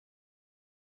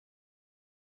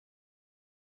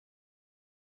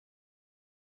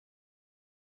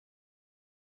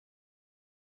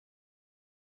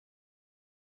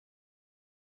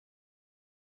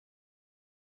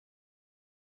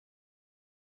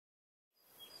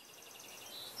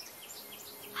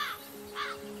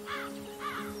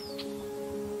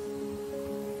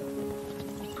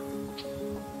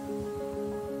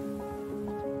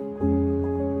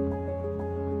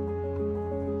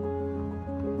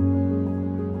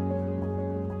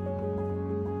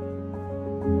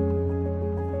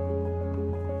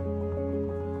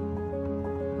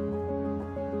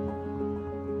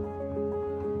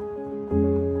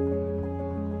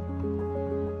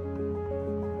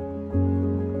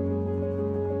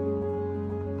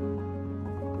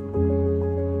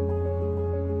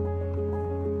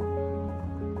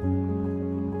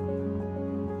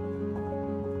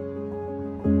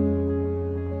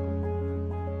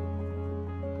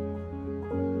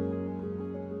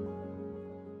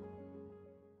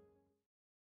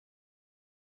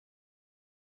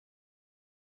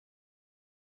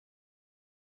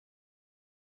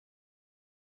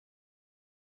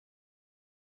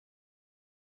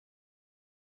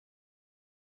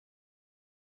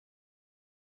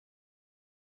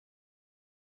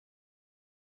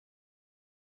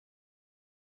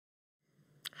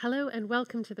Hello and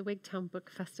welcome to the Wigtown Book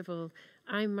Festival.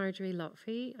 I'm Marjorie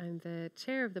Lotfy. I'm the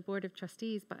chair of the Board of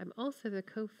Trustees, but I'm also the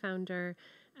co-founder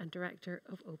and director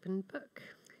of Open Book.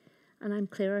 And I'm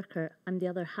Claire Urquhart. I'm the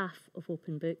other half of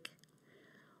Open Book.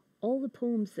 All the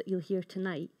poems that you'll hear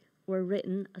tonight were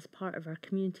written as part of our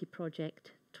community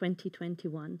project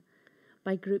 2021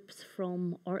 by groups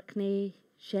from Orkney,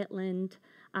 Shetland,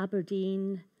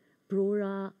 Aberdeen,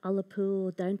 Brora,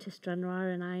 Ullapool, down to Stranraer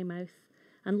and Eyemouth,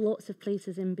 and lots of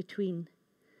places in between.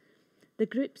 The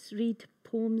groups read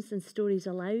poems and stories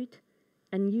aloud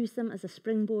and use them as a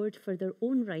springboard for their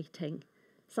own writing,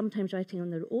 sometimes writing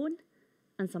on their own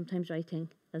and sometimes writing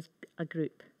as a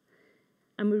group.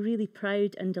 And we're really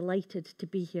proud and delighted to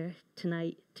be here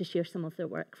tonight to share some of their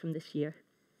work from this year.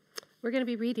 We're going to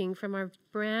be reading from our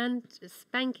brand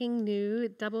spanking new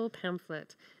double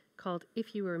pamphlet called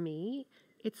If You Were Me.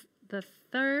 It's the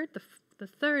third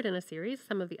in a series.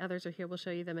 Some of the others are here. We'll show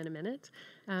you them in a minute.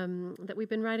 That we've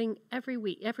been writing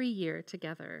every year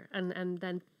together, and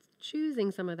then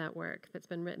choosing some of that work that's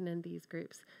been written in these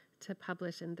groups to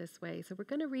publish in this way. So we're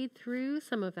going to read through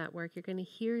some of that work. You're going to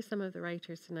hear some of the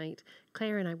writers tonight.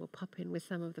 Claire and I will pop in with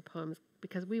some of the poems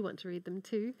because we want to read them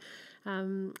too,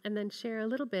 and then share a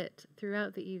little bit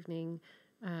throughout the evening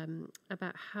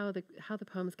about how the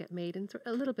poems get made and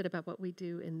a little bit about what we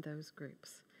do in those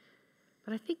groups.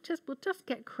 But I think we'll just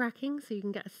get cracking so you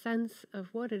can get a sense of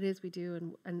what it is we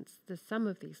do and the sum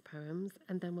of these poems,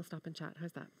 and then we'll stop and chat.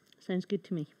 How's that? Sounds good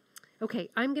to me.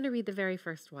 Okay, I'm going to read the very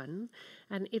first one,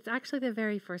 and it's actually the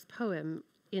very first poem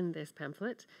in this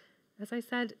pamphlet. As I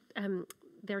said,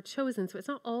 they're chosen, so it's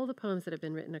not all the poems that have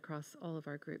been written across all of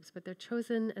our groups, but they're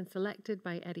chosen and selected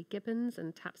by Eddie Gibbons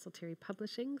and Tapsaltiri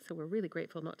Publishing, so we're really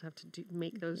grateful not to have to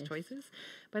make those choices.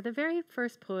 But the very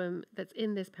first poem that's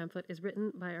in this pamphlet is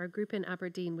written by our group in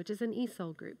Aberdeen, which is an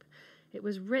ESOL group. It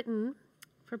was written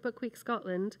for Book Week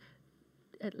Scotland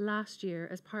last year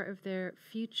as part of their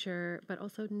future but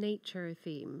also nature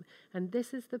theme, and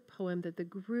this is the poem that the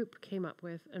group came up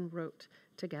with and wrote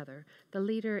together. The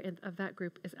leader of that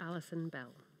group is Alison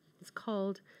Bell. It's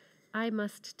called I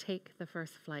Must Take the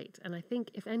First Flight, and I think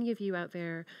if any of you out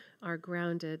there are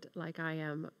grounded like I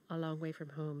am a long way from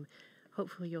home,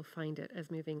 hopefully you'll find it as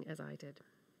moving as I did.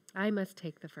 I must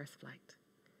take the first flight.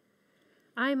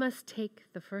 I must take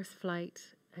the first flight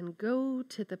and go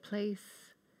to the place.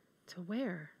 To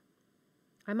where?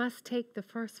 I must take the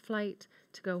first flight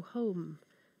to go home,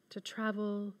 to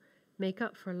travel, make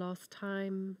up for lost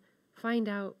time, find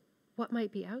out what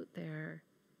might be out there.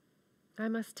 I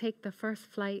must take the first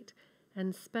flight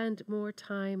and spend more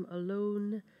time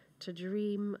alone to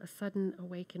dream a sudden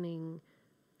awakening.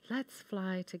 Let's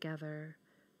fly together,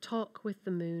 talk with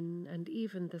the moon and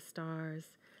even the stars.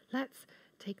 Let's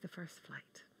take the first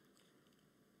flight.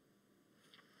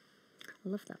 I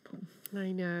love that poem.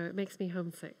 I know, it makes me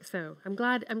homesick. So I'm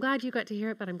glad you got to hear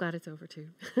it, but I'm glad it's over too.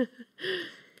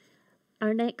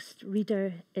 Our next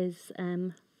reader is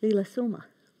Leela Soma.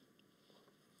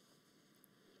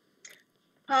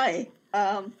 Hi,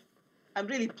 I'm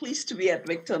really pleased to be at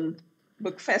Wigtown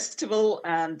Book Festival,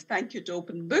 and thank you to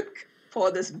Open Book for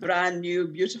this brand new,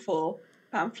 beautiful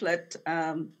pamphlet,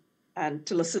 and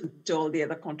to listen to all the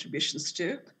other contributions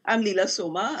too. I'm Leela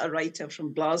Soma, a writer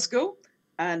from Glasgow,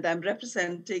 and I'm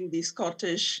representing the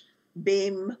Scottish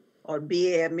BAME or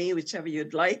BAME, whichever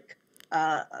you'd like,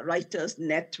 Writers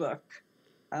Network.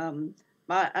 I'm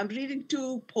reading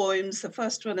two poems. The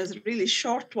first one is a really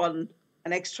short one,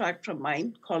 an extract from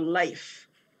mine called Life.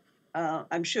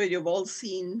 I'm sure you've all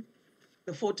seen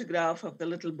the photograph of the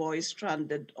little boy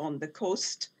stranded on the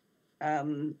coast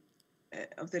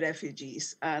of the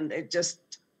refugees, and it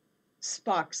just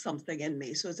sparked something in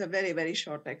me. So it's a very, very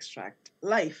short extract.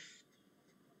 Life.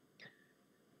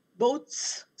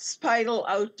 Boats spiral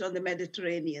out on the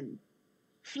Mediterranean.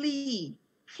 Flee,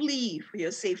 flee for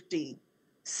your safety.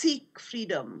 Seek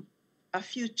freedom, a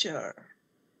future.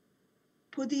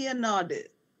 Pudia nodded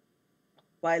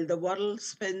while the world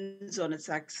spins on its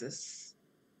axis.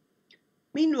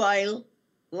 Meanwhile,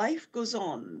 life goes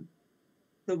on.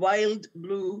 The wild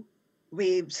blue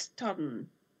waves turn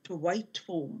to white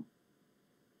foam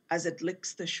as it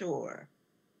licks the shore.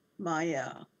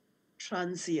 Maya,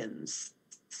 transience.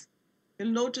 You'll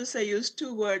notice I use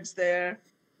two words there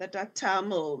that are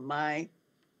Tamil, my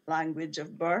language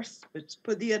of birth, which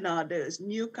Pudiyanada is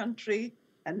new country,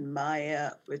 and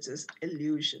Maya, which is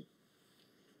illusion.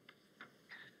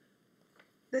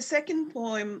 The second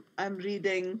poem I'm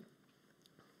reading,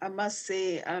 I must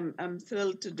say I'm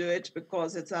thrilled to do it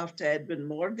because it's after Edwin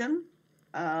Morgan,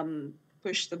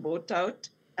 Push the Boat Out.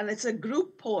 And it's a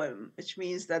group poem, which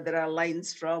means that there are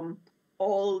lines from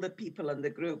all the people in the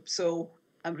group. So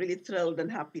I'm really thrilled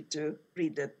and happy to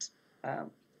read it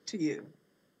to you.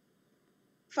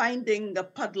 Finding a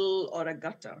puddle or a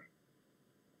gutter.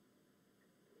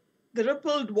 The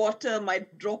rippled water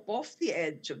might drop off the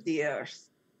edge of the earth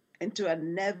into a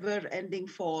never-ending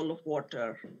fall of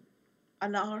water,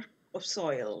 an arc of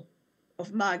soil,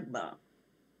 of magma,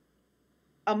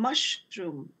 a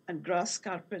mushroom and grass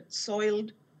carpet,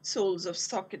 soiled soles of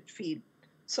socked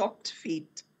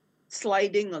feet,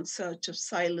 sliding on search of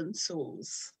silent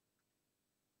souls.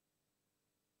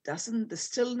 Doesn't the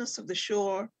stillness of the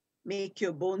shore make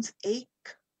your bones ache?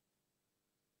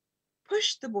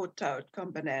 Push the boat out,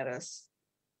 companeras.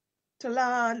 To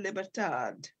la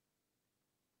libertad.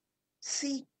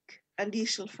 Seek and ye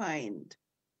shall find.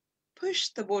 Push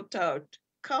the boat out,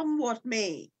 come what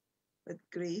may, with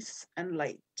grace and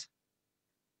light.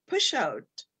 Push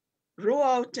out, row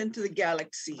out into the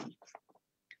galaxy.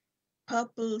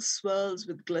 Purple swirls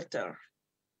with glitter.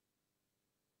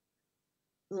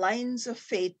 Lines of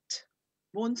fate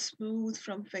won't smooth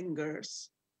from fingers,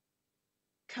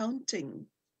 counting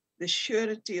the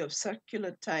surety of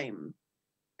circular time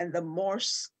and the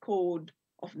Morse code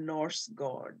of Norse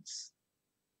gods.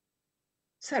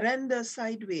 Surrender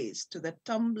sideways to the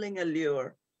tumbling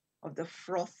allure of the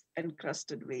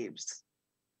froth-encrusted waves.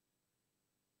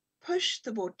 Push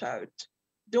the boat out.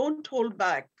 Don't hold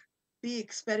back. Be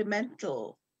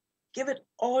experimental. Give it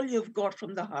all you've got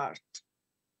from the heart.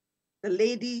 The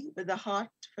lady with a heart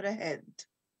for a head.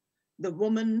 The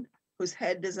woman whose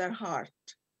head is her heart.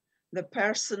 The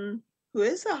person who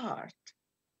is a heart.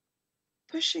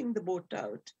 Pushing the boat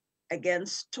out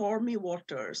against stormy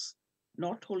waters,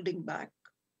 not holding back.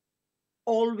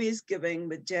 Always giving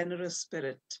with generous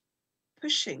spirit.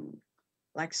 Pushing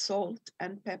like salt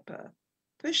and pepper.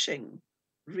 Pushing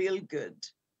real good.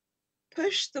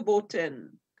 Push the boat in,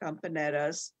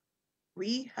 companeras.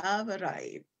 We have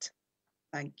arrived.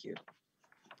 Thank you.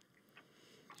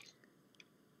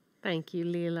 Thank you,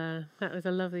 Leela. That was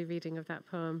a lovely reading of that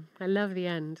poem. I love the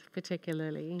end,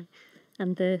 particularly.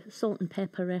 And the salt and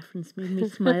pepper reference made me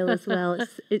smile as well.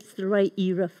 It's the right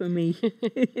era for me.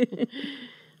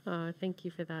 Oh, thank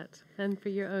you for that. And for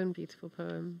your own beautiful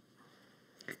poem.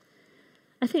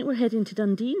 I think we're heading to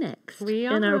Dundee next. We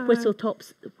are. In our whistle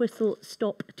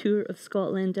stop tour of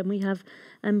Scotland. And we have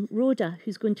Rhoda,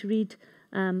 who's going to read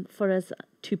for us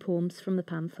 2 poems from the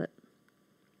pamphlet.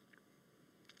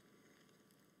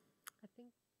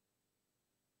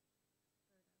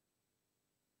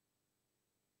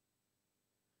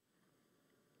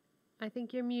 I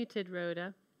think you're muted,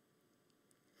 Rhoda.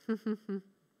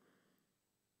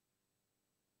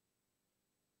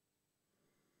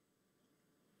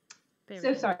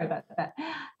 So sorry about that.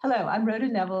 Hello, I'm Rhoda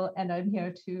Neville, and I'm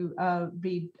here to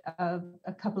read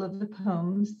a couple of the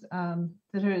poems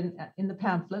that are in the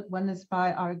pamphlet. One is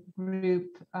by our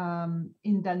group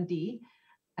in Dundee,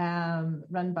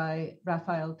 run by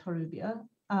Raphael Torrubia.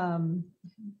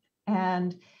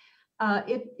 And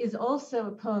it is also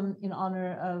a poem in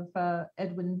honor of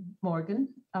Edwin Morgan,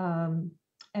 and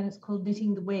it's called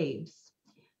Knitting the Waves.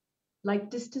 Like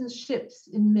distant ships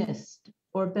in mist,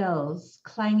 or bells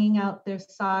clanging out their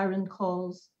siren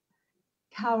calls,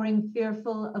 cowering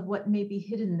fearful of what may be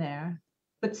hidden there,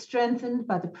 but strengthened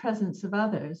by the presence of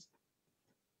others.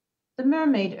 The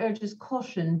mermaid urges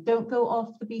caution, don't go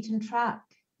off the beaten track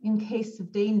in case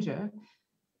of danger.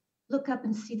 Look up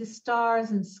and see the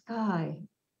stars and sky,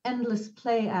 endless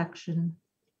play action.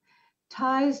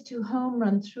 Ties to home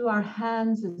run through our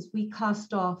hands as we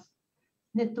cast off,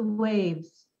 knit the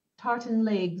waves, tartan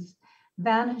legs,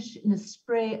 vanish in a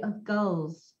spray of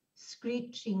gulls,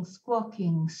 screeching,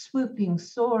 squawking, swooping,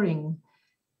 soaring.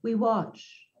 We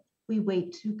watch, we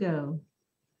wait to go.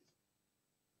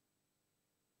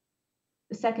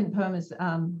 The second poem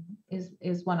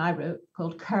is one I wrote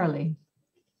called Curly.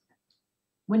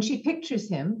 When she pictures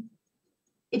him,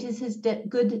 it is his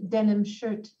good denim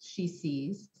shirt she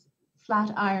sees,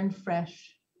 flat iron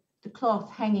fresh, the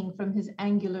cloth hanging from his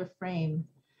angular frame,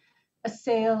 a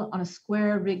sail on a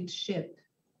square-rigged ship.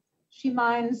 She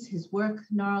minds his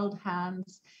work-gnarled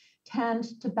hands,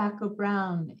 tanned tobacco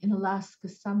brown in Alaska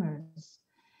summers,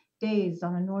 days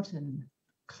on a Norton,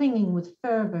 clinging with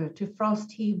fervor to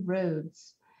frost-heaved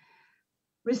roads,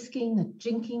 risking a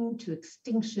jinking to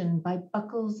extinction by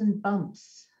buckles and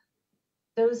bumps.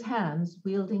 Those hands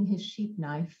wielding his sheep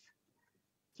knife,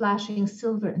 flashing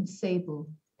silver and sable,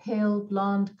 pale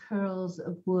blonde curls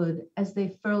of wood as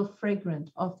they furl fragrant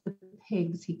off the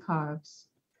pigs he carves.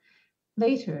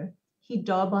 Later, he'd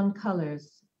daub on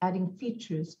colors, adding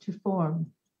features to form.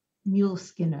 Mule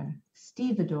skinner,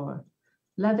 stevedore,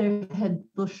 leatherhead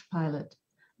bush pilot,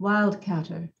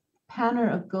 wildcatter,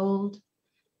 panner of gold,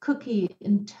 cookie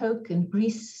in toque and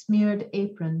grease-smeared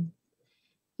apron.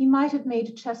 He might have made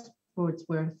a chessboard's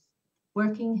worth,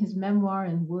 working his memoir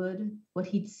in wood, what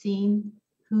he'd seen,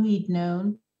 who he'd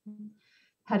known,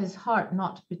 had his heart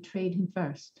not betrayed him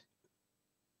first.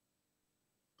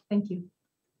 Thank you.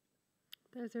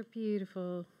 Those are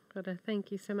beautiful. Rhoda,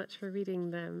 thank you so much for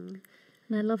reading them.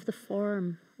 And I love the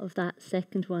form of that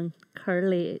second one,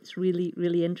 Curly. It's really,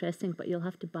 really interesting, but you'll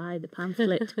have to buy the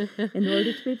pamphlet in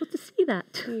order to be able to see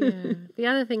that. Yeah. The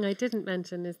other thing I didn't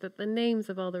mention is that the names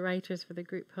of all the writers for the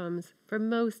group poems, for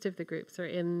most of the groups, are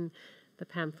in the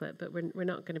pamphlet, but we're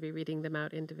not going to be reading them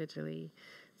out individually.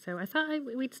 So I thought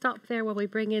we'd stop there while we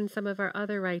bring in some of our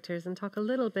other writers and talk a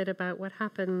little bit about what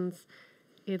happens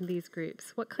in these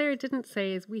groups. What Claire didn't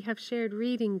say is we have shared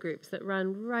reading groups that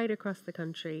run right across the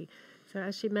country. So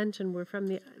as she mentioned, we're from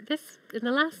in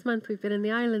the last month we've been in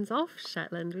the islands off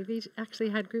Shetland. We've actually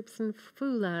had groups in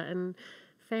Fula and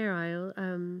Fair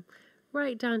Isle,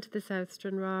 right down to the South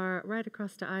Stranraer, right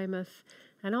across to Eyemouth,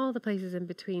 and all the places in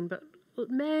between. But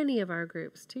many of our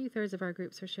groups, 2/3 of our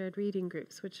groups, are shared reading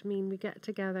groups, which mean we get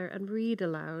together and read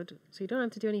aloud. So you don't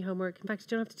have to do any homework. In fact, you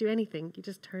don't have to do anything. You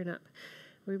just turn up.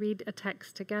 We read a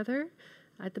text together.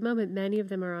 At the moment, many of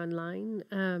them are online.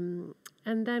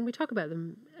 And then we talk about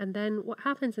them. And then what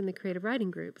happens in the creative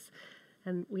writing groups,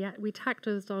 and we tack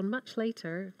those on much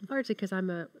later, largely because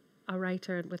I'm a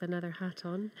writer with another hat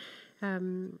on,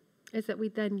 is that we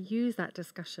then use that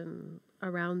discussion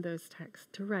around those texts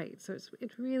to write. So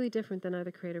it's really different than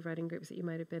other creative writing groups that you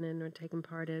might have been in or taken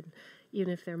part in,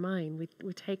 even if they're mine.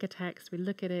 We take a text, we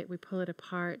look at it, we pull it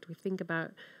apart, we think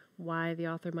about why the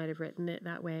author might have written it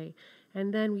that way,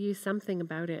 and then we use something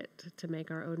about it to make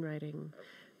our own writing.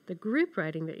 The group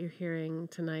writing that you're hearing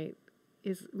tonight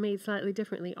is made slightly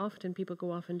differently. Often people go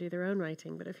off and do their own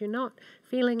writing, but if you're not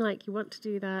feeling like you want to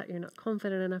do that, you're not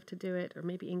confident enough to do it, or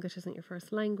maybe English isn't your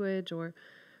first language, or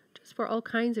just for all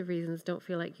kinds of reasons don't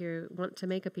feel like you want to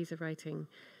make a piece of writing,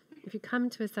 if you come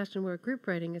to a session where group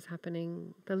writing is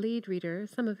happening, the lead reader,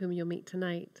 some of whom you'll meet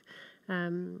tonight,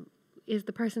 is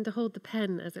the person to hold the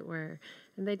pen, as it were.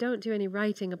 And they don't do any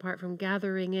writing apart from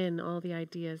gathering in all the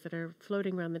ideas that are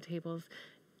floating around the tables.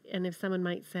 And if someone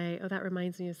might say, oh, that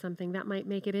reminds me of something, that might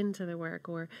make it into the work,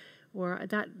 or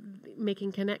that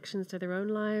making connections to their own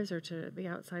lives or to the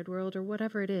outside world or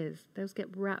whatever it is, those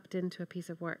get wrapped into a piece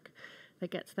of work that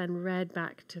gets then read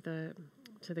back to the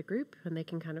group, and they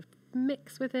can kind of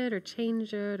mix with it or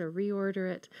change it or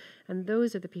reorder it, and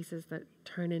those are the pieces that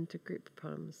turn into group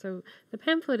poems. So the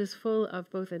pamphlet is full of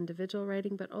both individual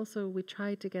writing, but also we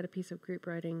tried to get a piece of group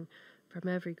writing from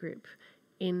every group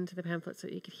into the pamphlet so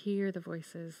that you could hear the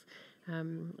voices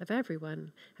of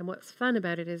everyone. And what's fun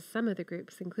about it is some of the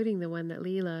groups, including the one that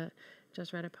Leela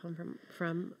just read a poem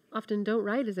from, often don't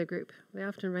write as a group. They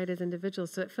often write as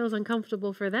individuals, so it feels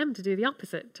uncomfortable for them to do the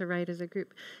opposite, to write as a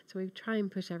group. So we try and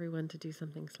push everyone to do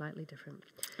something slightly different.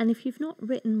 And if you've not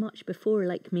written much before,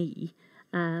 like me,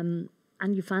 and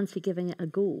you fancy giving it a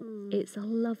go, it's a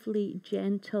lovely,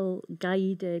 gentle,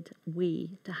 guided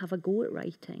way to have a go at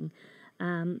writing.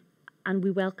 And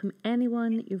we welcome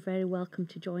anyone. You're very welcome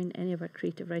to join any of our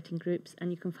creative writing groups,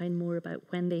 and you can find more about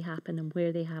when they happen and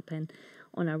where they happen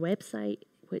on our website,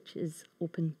 which is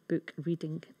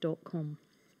openbookreading.com.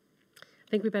 I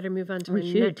think we better move on to our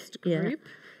next group,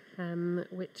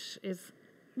 which is,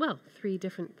 well, three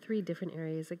different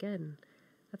areas again.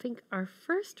 I think our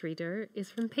first reader is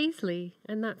from Paisley,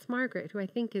 and that's Margaret, who I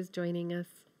think is joining us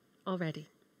already.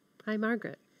 Hi,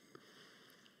 Margaret.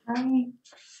 Hi.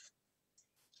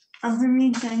 I'll be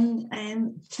reading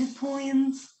 2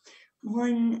 poems.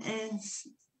 One is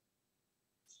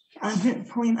a group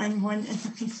poem and one is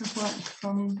a piece of work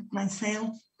from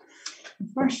myself.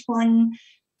 The first one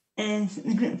is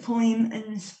the group poem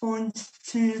in response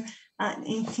to At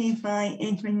 80 by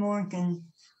Edwin Morgan,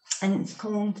 and it's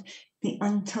called The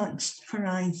Untouched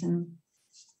Horizon.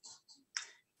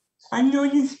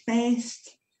 Unknown is best,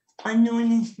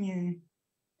 unknown is new.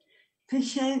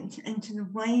 Push out into the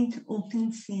wide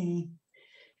open sea,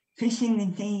 pushing the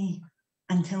day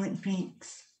until it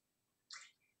breaks.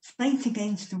 Fight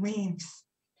against the waves.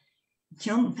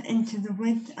 Jump into the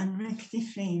wood and rickety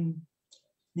frame.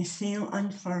 The sail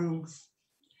unfurls.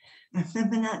 A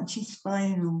Fibonacci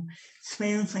spiral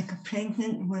swells like a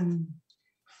pregnant womb.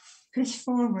 Push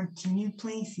forward to new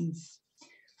places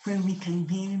where we can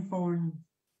be reborn.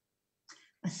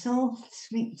 A soft,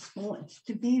 sweet spot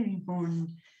to be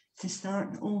reborn, to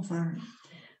start over,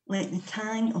 like the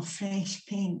tang of fresh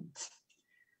paint.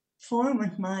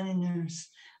 Forward, mariners,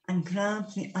 and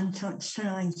grab the untouched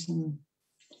horizon.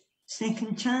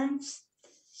 Second chance,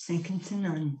 second to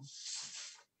none.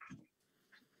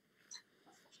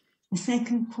 The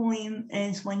second poem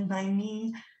is one by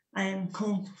me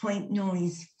called White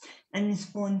Noise, in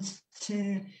response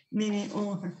to Mary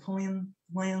Oliver's poem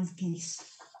Wild Geese.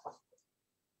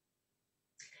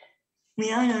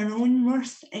 We are our own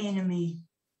worst enemy,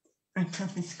 our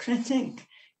toughest critic,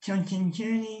 judge and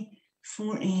jury,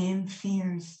 4 a.m.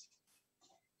 fears.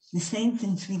 The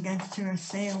sentence we give to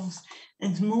ourselves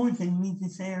is more than we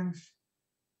deserve.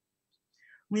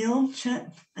 We all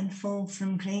trip and fall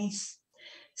from grace,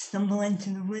 stumble into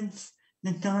the woods,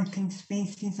 the darkened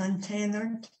spaces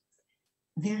untethered,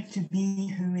 there to be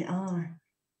who we are.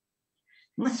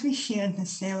 Must we share the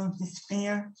cell of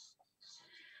despair?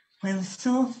 While the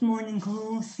soft morning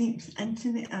glow seeps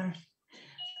into the earth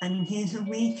and days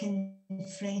awaken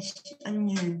fresh and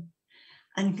new,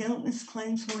 and guiltless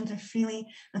clouds wander freely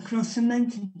across the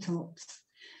mountaintops,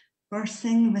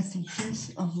 bursting with the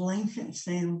juice of life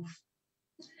itself.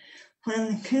 While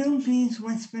the cool breeze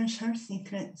whispers her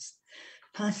secrets,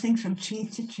 passing from tree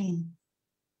to tree,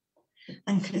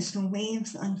 and crystal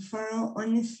waves unfurl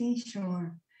on the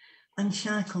seashore,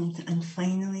 unshackled and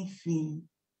finally free.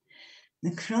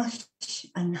 The crush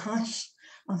and hush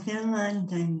of their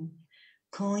landing,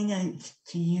 calling out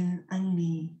to you and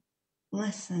me.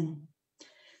 Listen,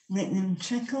 let them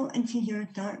trickle into your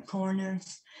dark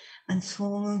corners and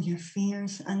swallow your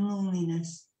fears and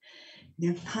loneliness,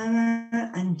 their power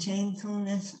and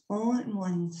gentleness all at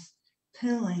once,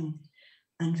 pulling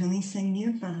and releasing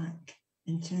you back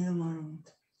into the world.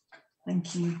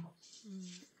 Thank you.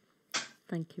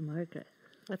 Thank you, Margaret.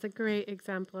 That's a great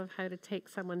example of how to take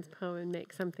someone's poem and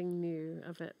make something new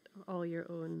of it, all your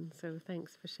own. So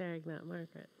thanks for sharing that,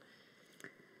 Margaret.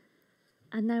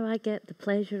 And now I get the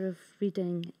pleasure of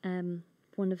reading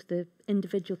one of the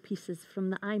individual pieces from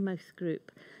the Eyemouth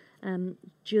group,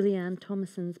 Julianne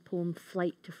Thomason's poem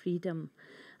Flight to Freedom.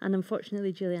 And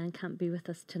unfortunately, Julianne can't be with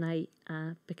us tonight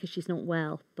because she's not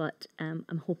well, but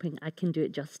I'm hoping I can do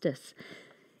it justice.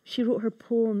 She wrote her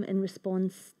poem in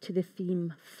response to the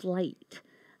theme flight.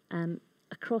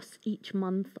 Across each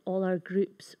month, all our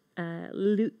groups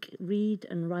look, read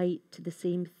and write to the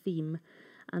same theme,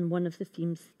 and one of the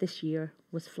themes this year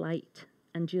was flight,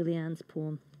 and Julianne's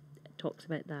poem talks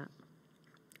about that.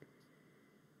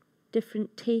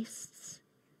 Different tastes,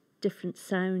 different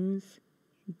sounds,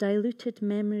 diluted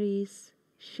memories,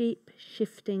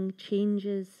 shape-shifting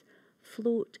changes,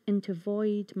 float into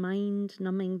void mind,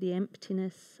 numbing the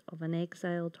emptiness of an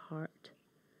exiled heart.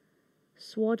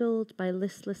 Swaddled by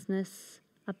listlessness,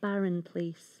 a barren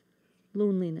place,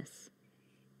 loneliness.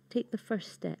 Take the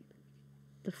first step,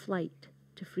 the flight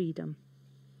to freedom.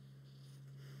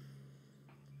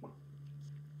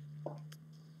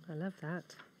 I love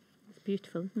that. It's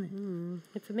beautiful, isn't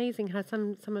it? It's amazing how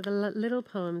some of the little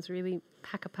poems really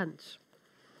pack a punch.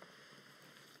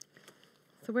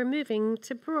 So we're moving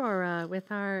to Brora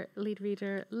with our lead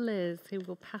reader, Liz, who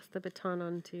will pass the baton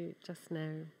on to just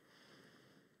now.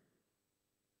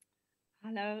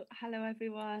 Hello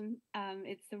everyone.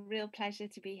 It's a real pleasure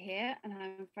to be here, and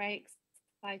I'm very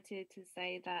excited to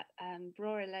say that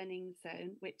Brora Learning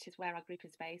Zone, which is where our group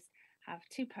is based, have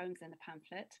 2 poems in the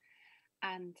pamphlet,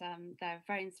 and they're a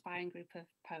very inspiring group of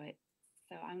poets.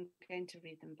 So I'm going to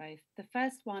read them both. The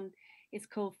first one is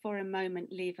called For a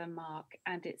Moment, Leave a Mark,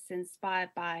 and it's inspired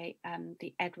by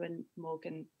the Edwin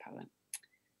Morgan poem.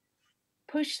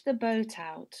 Push the boat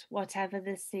out, whatever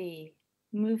the sea,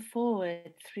 move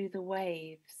forward through the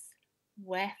waves,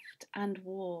 weft and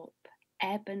warp,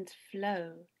 ebb and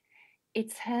flow,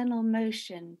 eternal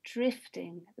motion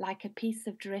drifting like a piece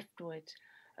of driftwood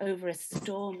over a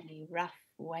stormy, rough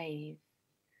wave.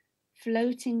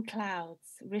 Floating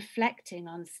clouds reflecting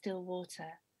on still water,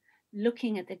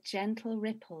 looking at the gentle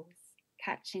ripples,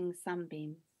 catching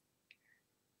sunbeams.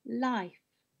 Life,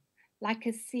 like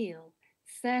a seal,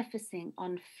 surfacing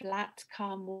on flat,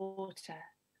 calm water,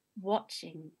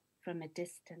 watching from a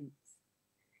distance.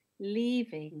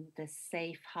 Leaving the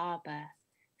safe harbour,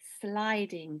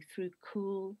 sliding through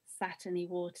cool, satiny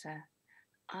water,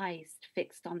 eyes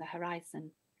fixed on the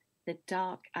horizon, the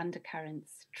dark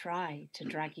undercurrents try to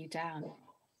drag you down.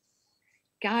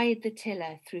 Guide the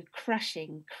tiller through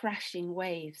crushing, crashing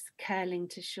waves curling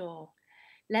to shore.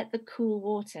 Let the cool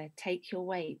water take your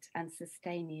weight and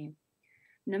sustain you.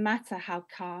 No matter how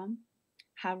calm,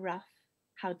 how rough,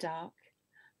 how dark,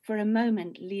 for a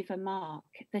moment leave a mark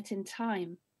that in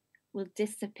time will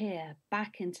disappear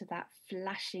back into that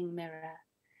flashing mirror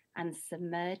and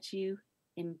submerge you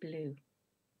in blue.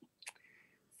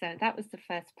 So that was the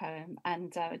first poem,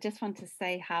 and I just want to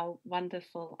say how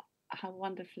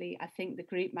wonderfully I think the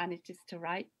group manages to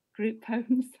write group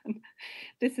poems. And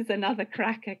this is another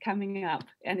cracker coming up,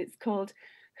 and it's called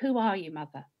Who Are You,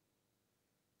 Mother?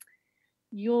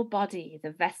 Your body,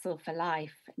 the vessel for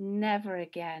life, never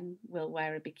again will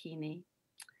wear a bikini.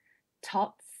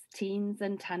 Tots, teens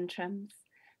and tantrums,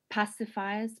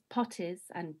 pacifiers, potties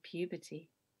and puberty.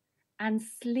 And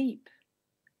sleep,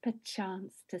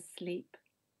 perchance to sleep.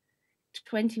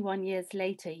 21 years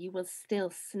later, you will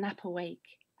still snap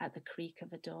awake at the creak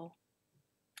of a door.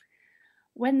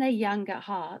 When they're young at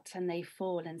heart and they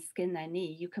fall and skin their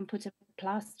knee, you can put a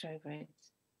plaster over it.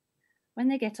 When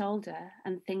they get older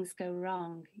and things go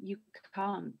wrong, you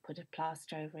can't put a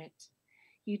plaster over it.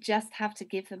 You just have to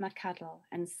give them a cuddle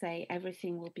and say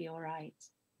everything will be all right.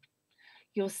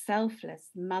 Your selfless,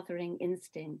 mothering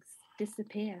instincts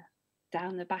disappear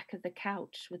down the back of the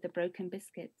couch with the broken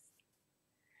biscuits.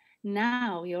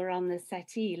 Now you're on the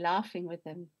settee laughing with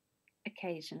them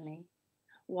occasionally,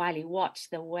 while you watch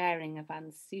the wearing of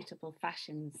unsuitable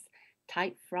fashions,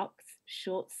 tight frocks,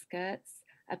 short skirts,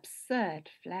 absurd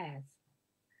flares.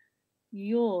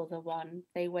 You're the one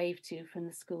they wave to from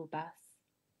the school bus,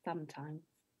 sometimes,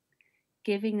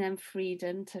 giving them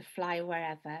freedom to fly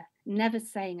wherever, never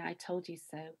saying I told you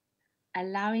so,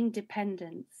 allowing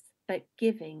dependence, but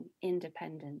giving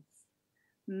independence,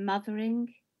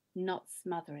 mothering, not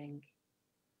smothering.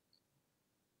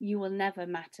 You will never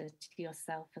matter to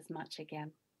yourself as much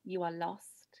again. You are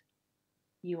lost,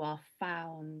 you are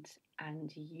found,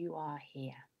 and you are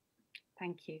here.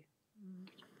 Thank you.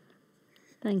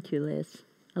 Thank you, Liz.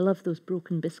 I love those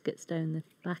broken biscuits down the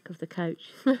back of the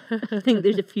couch. I think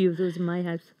there's a few of those in my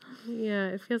house. Yeah,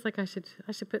 it feels like I should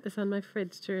put this on my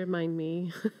fridge to remind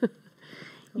me.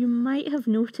 You might have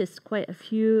noticed quite a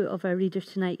few of our readers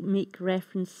tonight make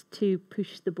reference to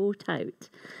Push the Boat Out.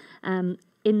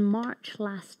 In March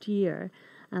last year,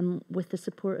 with the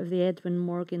support of the Edwin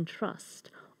Morgan Trust,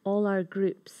 all our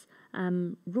groups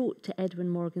wrote to Edwin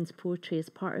Morgan's poetry as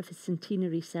part of his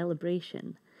centenary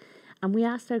celebration. And we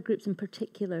asked our groups in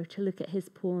particular to look at his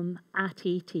poem At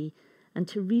 80 and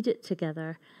to read it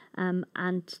together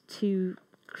and to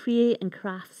create and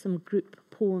craft some group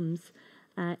poems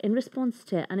in response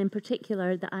to it. And in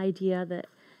particular, the idea that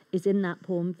is in that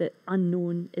poem that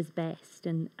unknown is best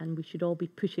and we should all be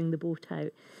pushing the boat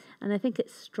out. And I think it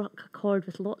struck a chord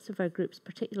with lots of our groups,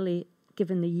 particularly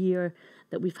given the year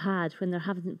that we've had when there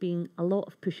haven't been a lot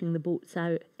of pushing the boats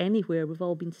out anywhere. We've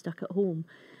all been stuck at home.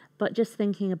 But just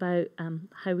thinking about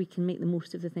how we can make the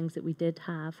most of the things that we did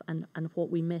have and what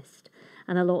we missed.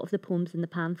 And a lot of the poems in the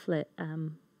pamphlet,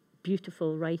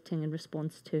 beautiful writing in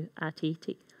response to At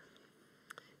 80.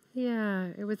 Yeah,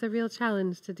 it was a real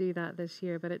challenge to do that this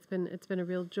year, but it's been a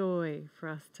real joy for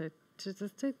us to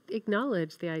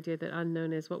acknowledge the idea that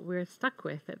unknown is what we're stuck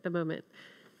with at the moment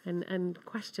and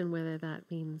question whether that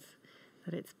means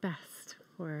that it's best,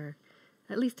 or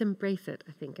at least embrace it,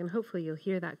 I think. And hopefully you'll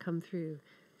hear that come through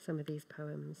some of these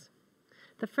poems.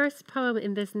 The first poem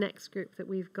in this next group that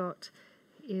we've got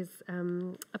is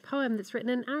a poem that's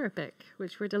written in Arabic,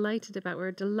 which we're delighted about.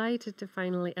 We're delighted to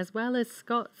finally, as well as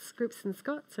groups in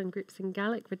Scots and groups in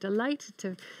Gaelic, we're delighted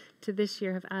to this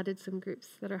year have added some groups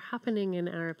that are happening in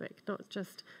Arabic, not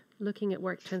just looking at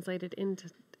work translated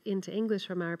into English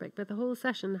from Arabic, but the whole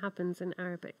session happens in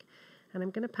Arabic. And I'm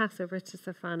going to pass over to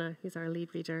Safana, who's our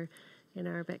lead reader in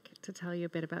Arabic, to tell you a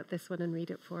bit about this one and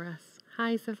read it for us.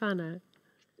 Hi, Safana.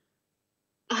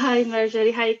 Hi,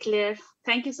 Marjorie. Hi, Claire.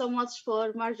 Thank you so much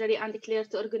for Marjorie and Claire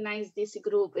to organize this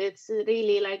group. It's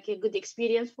really like a good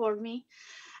experience for me.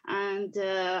 And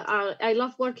I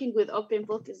love working with Open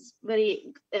Book. It's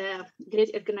very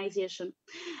great organization.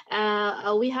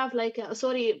 We have like,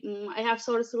 I have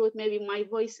sore throat. Maybe my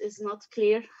voice is not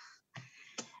clear.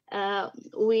 I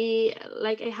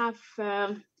have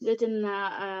written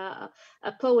a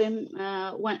poem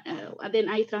and then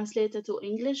I translated to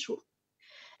English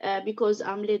because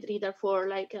I'm lead reader for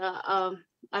like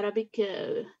Arabic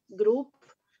group,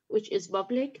 which is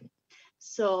public.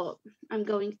 So I'm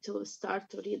going to start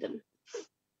to read them.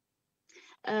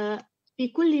 في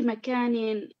كل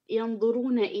مكان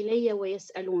ينظرون إلي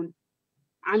ويسألون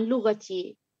عن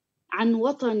لغتي، عن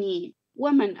وطني،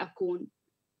 ومن أكون.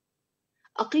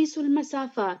 أقيس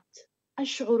المسافات،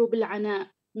 أشعر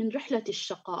بالعناء من رحلة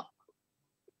الشقاء.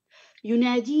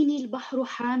 يناديني البحر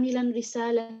حاملا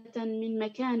رسالة من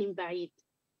مكان بعيد،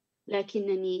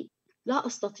 لكنني لا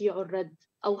أستطيع الرد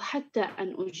أو حتى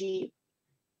أن أجيب.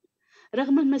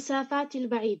 رغم المسافات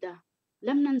البعيدة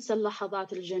لم ننسى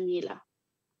اللحظات الجميلة.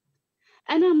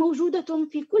 أنا موجودة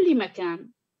في كل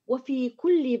مكان وفي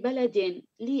كل بلد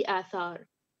لي آثار،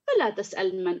 فلا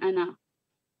تسأل من أنا.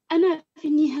 أنا في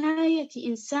النهاية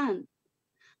إنسان،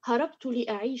 هربت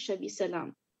لأعيش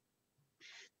بسلام.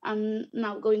 I'm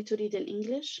now going to read in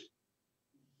English.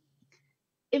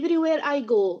 Everywhere I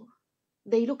go,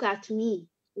 they look at me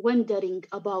wondering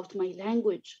about my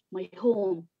language, my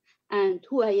home, and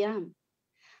who I am.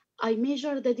 I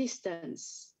measure the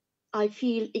distance. I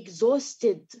feel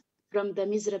exhausted from the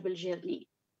miserable journey.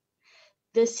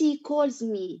 The sea calls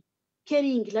me,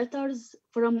 carrying letters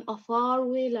from a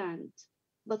faraway land,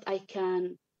 but I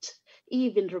can't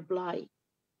even reply.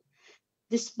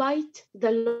 Despite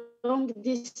the long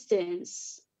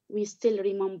distance, we still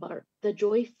remember the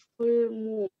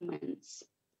joyful moments.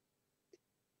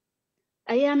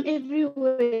 I am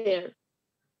everywhere,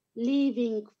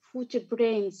 leaving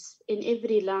footprints in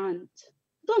every land.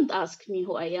 Don't ask me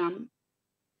who I am.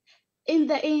 In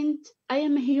the end, I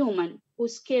am a human who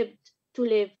escaped to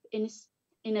live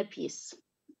in a peace.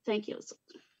 Thank you.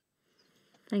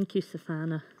 Thank you,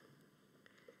 Safana.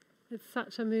 It's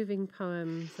such a moving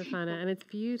poem, Safana, and it's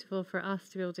beautiful for us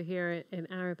to be able to hear it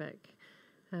in Arabic.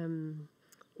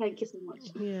 Thank you so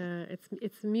much. Yeah,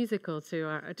 it's musical to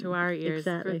our ears.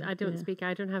 Exactly.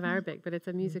 I don't have Arabic, but it's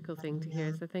a musical thing to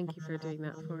hear. So thank you for doing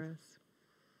that for us.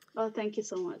 Oh, thank you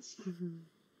so much.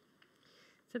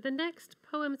 So the next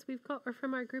poems we've got are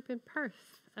from our group in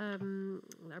Perth,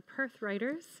 our Perth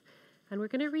writers, and we're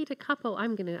going to read a couple.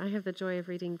 I have the joy of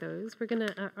reading those.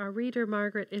 Our reader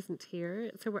Margaret isn't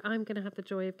here, so I'm going to have the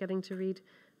joy of getting to read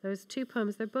those two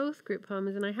poems. They're both group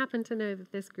poems, and I happen to know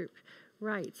that this group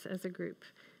writes as a group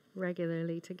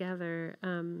regularly together,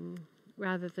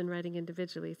 rather than writing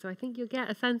individually. So I think you'll get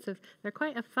a sense of, they're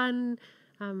quite a fun,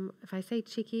 if I say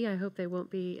cheeky, I hope they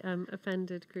won't be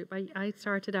offended group. I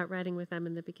started out writing with them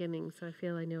in the beginning, so I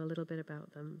feel I know a little bit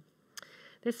about them.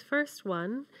 This first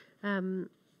one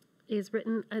is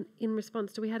written in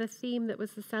response to, we had a theme that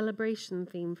was the celebration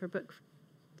theme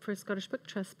for Scottish Book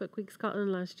Trust Book Week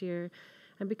Scotland last year.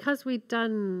 And because we'd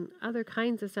done other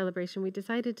kinds of celebration, we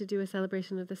decided to do a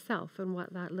celebration of the self and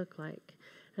what that looked like.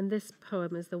 And this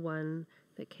poem is the one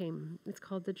that came. It's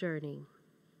called The Journey.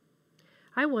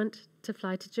 I want to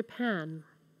fly to Japan,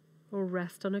 or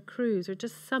rest on a cruise, or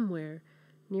just somewhere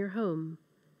near home,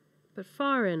 but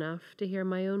far enough to hear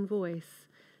my own voice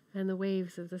and the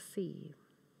waves of the sea.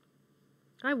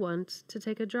 I want to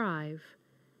take a drive,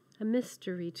 a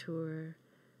mystery tour,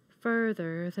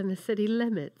 further than the city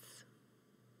limits.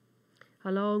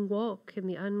 A long walk in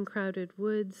the uncrowded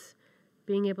woods,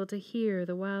 being able to hear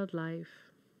the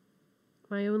wildlife.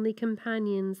 My only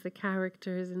companions, the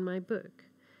characters in my book,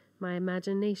 my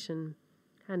imagination,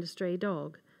 and a stray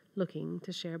dog looking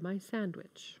to share my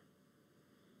sandwich.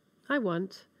 I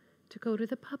want to go to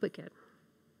the pub again.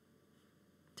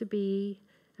 To be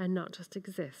and not just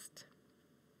exist.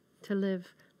 To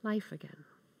live life again.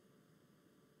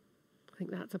 I think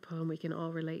that's a poem we can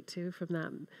all relate to from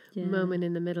that moment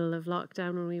in the middle of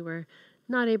lockdown when we were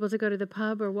not able to go to the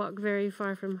pub or walk very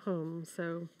far from home.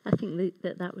 So I think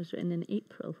that was written in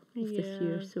April of this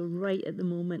year, so right at the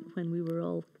moment when we were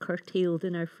all curtailed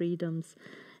in our freedoms.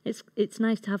 It's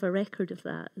nice to have a record of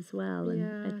that as well.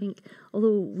 And I think,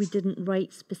 although we didn't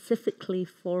write specifically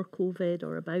for COVID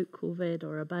or about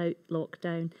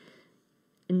lockdown,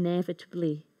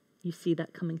 inevitably you see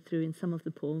that coming through in some of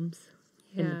the poems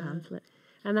in the pamphlet.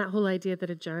 And that whole idea that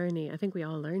a journey, I think we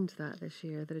all learned that this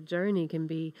year, that a journey can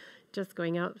be just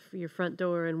going out for your front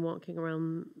door and walking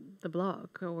around the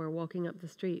block or walking up the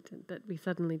street,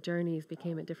 that journeys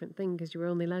became a different thing because you were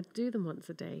only allowed to do them once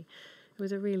a day. It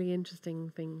was a really interesting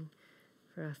thing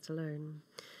for us to learn.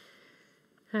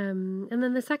 And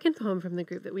then the second poem from the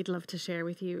group that we'd love to share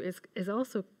with you is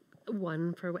also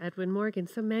one for Edwin Morgan.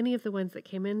 So many of the ones that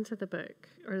came into the book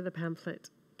or the pamphlet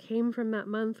came from that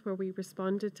month where we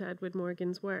responded to Edwin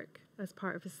Morgan's work as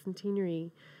part of his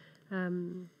centenary.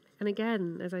 And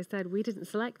again, as I said, we didn't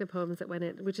select the poems that went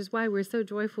in, which is why we're so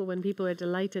joyful when people are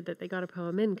delighted that they got a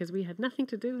poem in, because we had nothing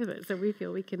to do with it. So we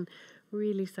feel we can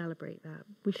really celebrate that.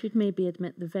 We should maybe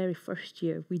admit the very first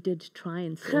year we did try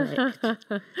and select.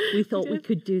 We thought we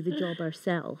could do the job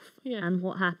ourselves. Yeah. And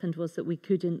what happened was that we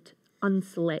couldn't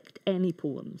unselect any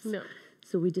poems. No.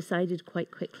 So we decided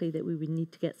quite quickly that we would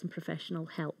need to get some professional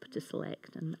help to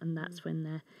select. And that's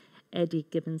when Eddie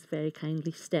Gibbons very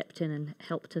kindly stepped in and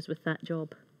helped us with that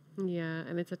job. Yeah,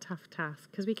 and it's a tough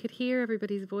task because we could hear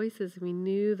everybody's voices and we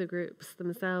knew the groups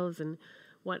themselves and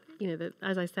what,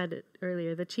 as I said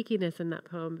earlier, the cheekiness in that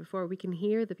poem before, we can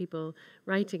hear the people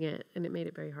writing it, and it made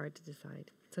it very hard to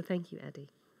decide. So thank you,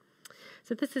 Eddie.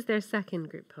 So this is their second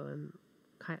group poem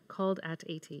called At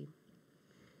 80.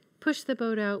 Push the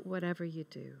boat out whatever you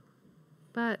do,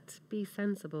 but be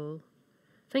sensible.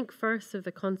 Think first of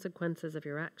the consequences of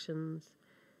your actions.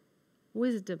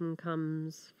 Wisdom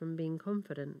comes from being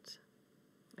confident.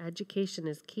 Education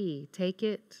is key. Take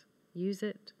it, use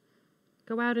it,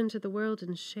 go out into the world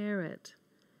and share it.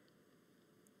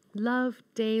 Love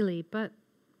daily, but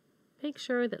Make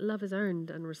sure that love is earned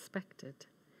and respected.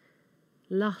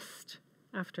 Lust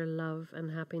after love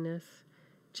and happiness.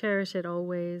 Cherish it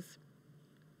always.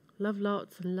 Love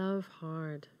lots and love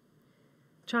hard.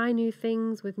 Try new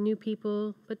things with new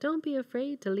people, but don't be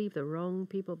afraid to leave the wrong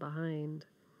people behind.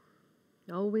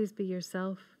 Always be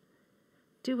yourself.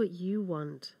 Do what you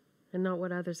want and not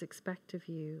what others expect of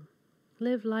you.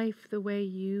 Live life the way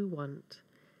you want.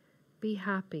 Be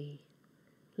happy.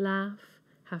 Laugh,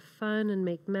 have fun and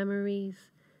make memories.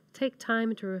 Take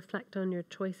time to reflect on your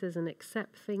choices and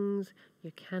accept things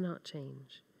you cannot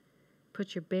change.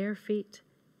 Put your bare feet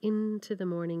into the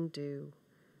morning dew.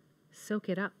 Soak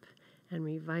it up and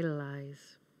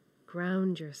revitalize.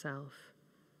 Ground yourself.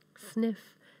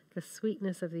 Sniff the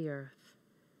sweetness of the earth.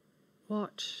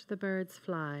 Watch the birds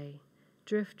fly.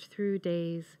 Drift through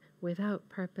days without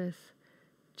purpose.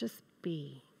 Just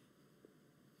be.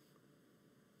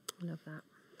 I love that.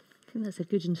 I think that's a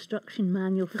good instruction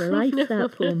manual for life,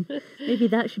 that poem. Maybe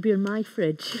that should be on my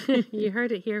fridge. You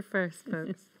heard it here first,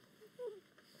 folks.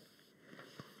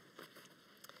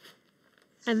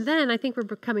 And then I think we're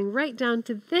coming right down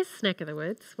to this neck of the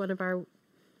woods, one of our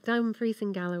Dumfries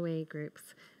and Galloway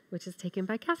groups, which is taken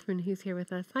by Catherine, who's here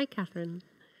with us. Hi, Catherine.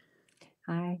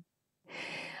 Hi.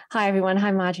 Hi, everyone.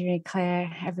 Hi, Marjorie, Claire,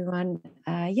 everyone.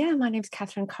 My name's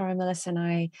Catherine Coromillis, and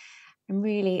I am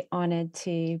really honoured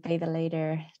to be the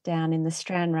leader down in the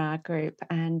Stranraer group.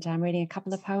 And I'm reading a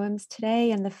couple of poems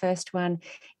today. And the first one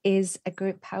is a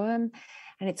group poem,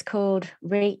 and it's called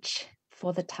Reach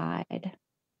for the Tide.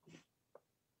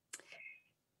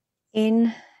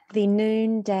 In the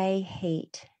noonday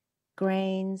heat,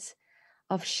 grains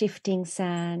of shifting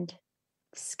sand,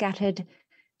 scattered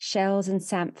shells and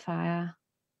samphire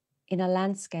in a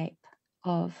landscape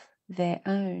of their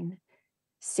own.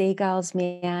 Seagulls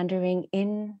meandering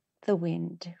in the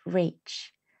wind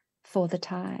reach for the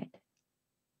tide.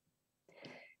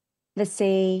 The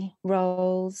sea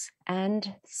rolls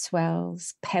and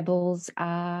swells. Pebbles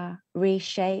are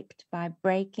reshaped by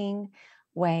breaking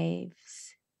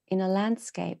waves in a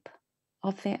landscape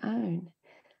of their own.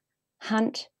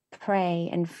 Hunt, prey,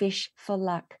 and fish for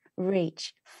luck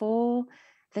reach for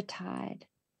the tide.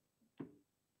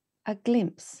 A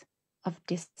glimpse of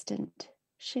distant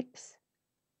ships.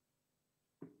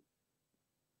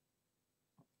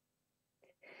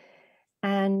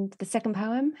 And the second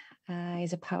poem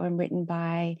is a poem written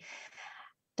by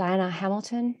Diana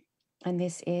Hamilton, and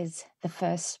this is The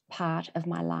First Part of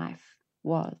My Life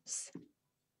Was.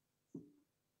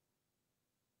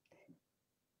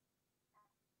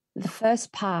 The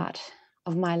first part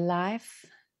of my life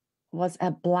was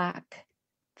a black,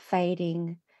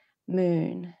 fading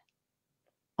moon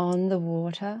on the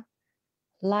water,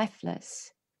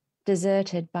 lifeless,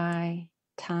 deserted by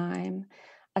time,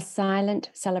 a silent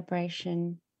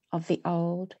celebration of the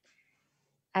old,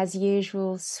 as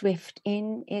usual, swift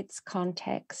in its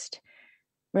context,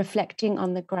 reflecting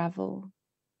on the gravel,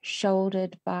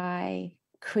 shouldered by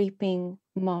creeping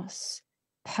moss,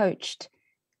 poached,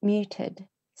 muted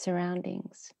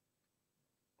surroundings.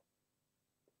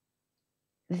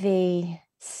 The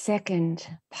second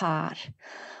part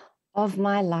of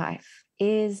my life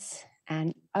is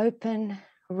an open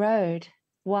road,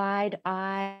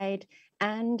 wide-eyed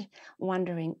and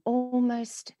wondering,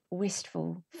 almost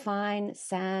wistful, fine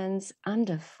sands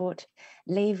underfoot,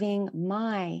 leaving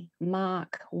my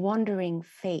mark, wandering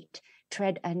feet,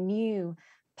 tread a new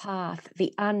path,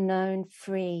 the unknown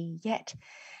free, yet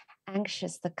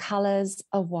anxious, the colours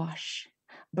awash,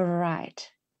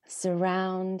 bright,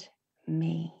 surround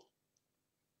me.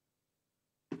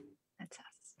 That's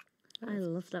us. I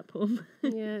love that poem.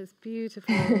 Yeah, it's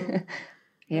beautiful.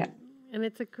 Yeah. And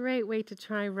it's a great way to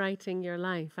try writing your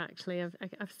life, actually.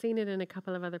 I've seen it in a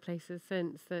couple of other places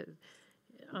since, that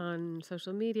on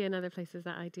social media and other places,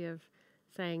 that idea of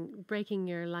saying, breaking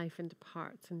your life into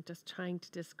parts and just trying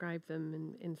to describe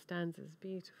them in stanzas.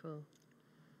 Beautiful.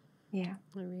 Yeah.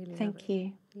 I really Thank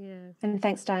you. Yeah. And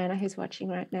thanks, Diana, who's watching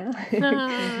right now.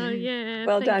 Yeah.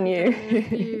 Well done, you.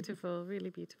 Beautiful, really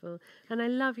beautiful. And I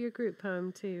love your group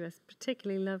poem too. I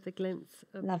particularly love the glimpse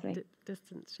of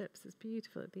distant ships. It's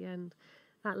beautiful at the end.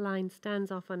 That line stands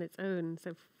off on its own.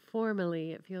 So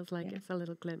formally, it feels like it's a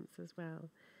little glimpse as well,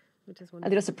 which is wonderful.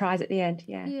 A little surprise at the end.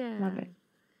 Yeah. Yeah. Love it.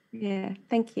 Yeah.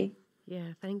 Thank you.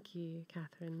 Yeah. Thank you,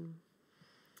 Catherine.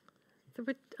 So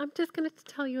I'm just going to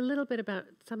tell you a little bit about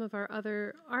some of our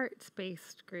other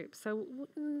arts-based groups. So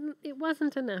it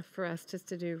wasn't enough for us just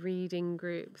to do reading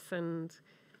groups and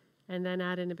then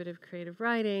add in a bit of creative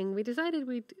writing. We decided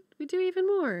we'd do even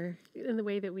more in the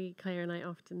way that Claire and I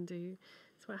often do.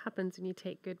 It's what happens when you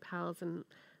take good pals and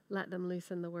let them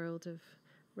loose in the world of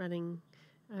running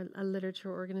a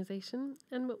literature organization.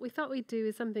 And what we thought we'd do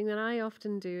is something that I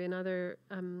often do in other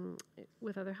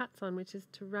with other hats on, which is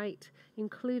to write,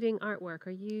 including artwork,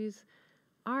 or use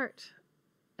art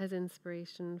as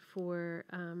inspiration for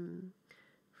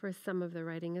some of the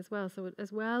writing as well. So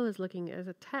as well as looking as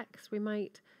a text, we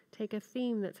might take a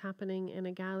theme that's happening in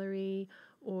a gallery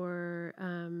or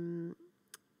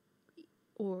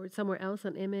somewhere else,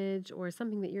 an image, or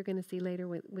something that you're going to see later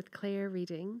with Claire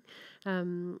reading,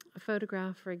 a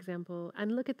photograph, for example,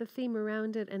 and look at the theme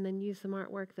around it, and then use some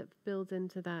artwork that builds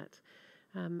into that,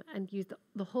 and use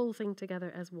the whole thing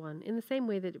together as one, in the same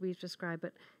way that we've described,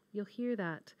 but you'll hear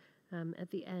that at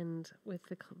the end with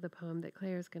the poem that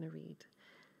Claire's going to read.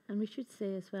 And we should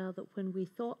say as well that when we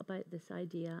thought about this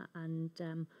idea and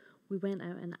we went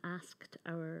out and asked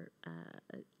our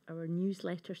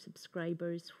newsletter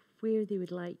subscribers where they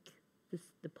would like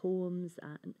the poems,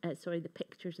 the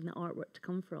pictures and the artwork to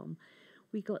come from,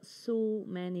 we got so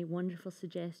many wonderful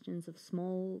suggestions of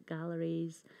small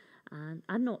galleries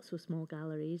and not so small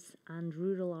galleries and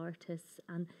rural artists,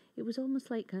 and it was almost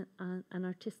like an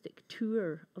artistic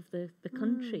tour of the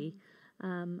country.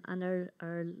 And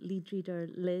our lead reader,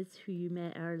 Liz, who you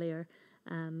met earlier,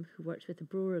 who works with the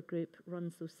Broer group,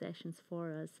 runs those sessions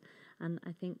for us. And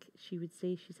I think she would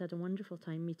say she's had a wonderful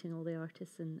time meeting all the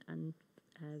artists and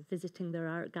visiting their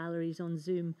art galleries on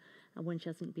Zoom when she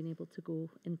hasn't been able to go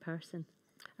in person.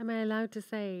 Am I allowed to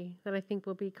say that I think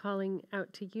we'll be calling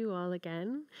out to you all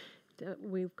again?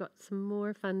 We've got some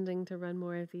more funding to run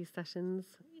more of these sessions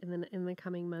in the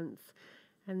coming months.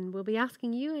 And we'll be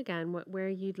asking you again where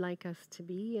you'd like us to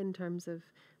be in terms of,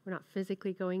 we're not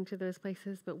physically going to those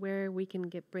places, but where we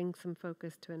can bring some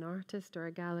focus to an artist or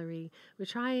a gallery. We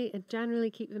try and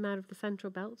generally keep them out of the central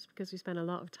belt because we spend a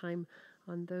lot of time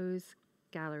on those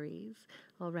galleries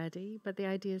already. But the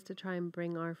idea is to try and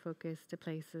bring our focus to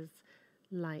places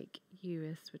like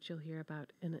UIS, which you'll hear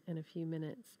about in a few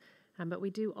minutes. But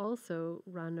we do also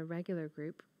run a regular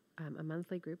group, a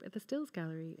monthly group at the Stills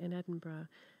Gallery in Edinburgh.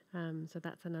 So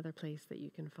that's another place that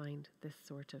you can find this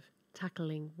sort of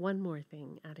tackling one more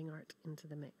thing, adding art into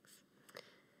the mix.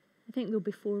 I think, though,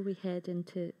 before we head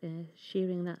into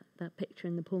sharing that picture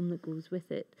and the poem that goes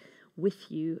with it with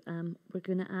you, we're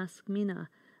going to ask Mina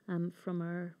from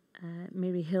our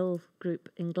Mary Hill group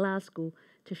in Glasgow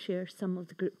to share some of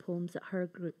the group poems that her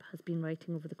group has been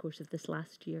writing over the course of this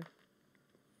last year.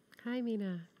 Hi,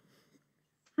 Mina.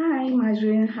 Hi,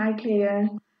 Marjorie. Hi, Claire.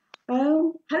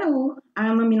 Hello,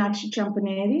 I'm Meenakshi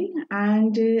Champaneri,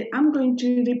 and I'm going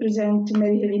to represent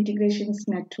Mary Hill Integrations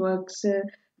Network's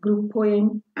group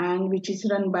poem, and which is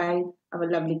run by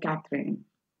our lovely Catherine.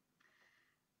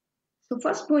 So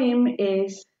first poem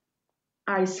is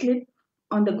I Slip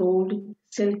on the Gold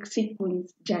Silk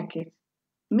Sequins Jacket.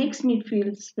 Makes me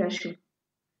feel special.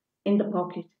 In the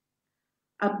pocket.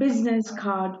 A business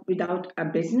card without a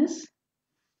business.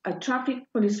 A traffic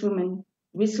policewoman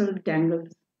whistle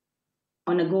dangles.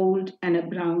 On a gold and a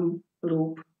brown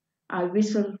rope, I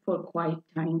whistle for quiet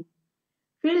time.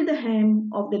 Feel the hem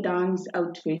of the dance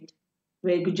outfit,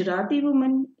 where Gujarati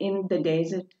woman in the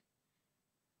desert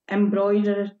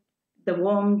embroider the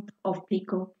warmth of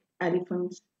peacock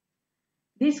elephants.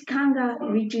 This kanga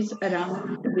reaches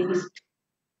around the waist,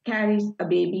 carries a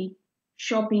baby,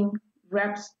 shopping,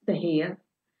 wraps the hair.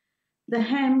 The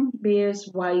hem bears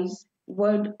wise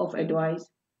word of advice.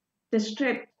 The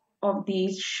strip of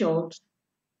these shorts,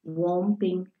 warm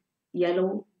pink,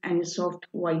 yellow, and soft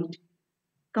white,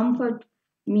 comfort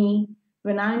me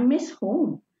when I miss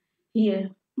home. Here,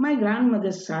 my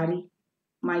grandmother's sari,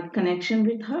 my connection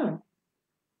with her.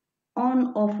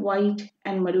 On of white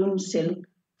and maroon silk,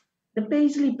 the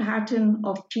paisley pattern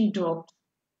of teardrops,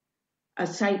 a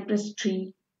cypress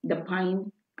tree, the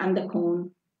pine, and the cone.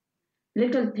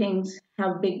 Little things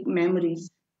have big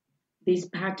memories. These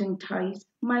pattern ties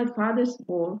my father's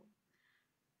wore,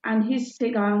 and his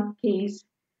cigar case,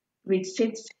 which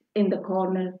sits in the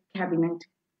corner cabinet,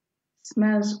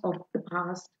 smells of the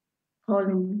past,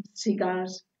 calling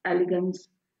cigars elegance.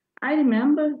 I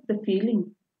remember the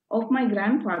feeling of my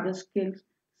grandfather's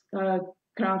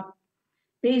craft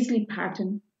paisley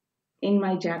pattern in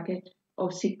my jacket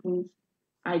of sequins.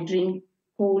 I drink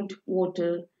cold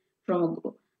water from a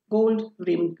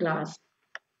gold-rimmed glass.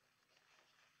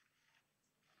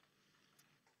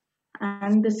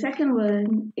 And the second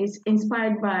one is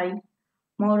inspired by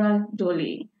Maura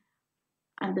Dooley.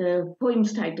 And the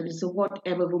poem's title is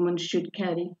Whatever Woman Should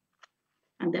Carry.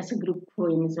 And that's a group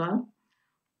poem as well.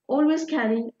 Always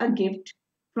carry a gift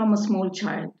from a small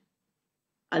child.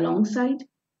 Alongside,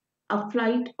 a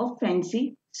flight of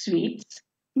fancy sweets,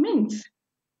 mints,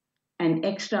 an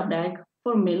extra bag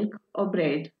for milk or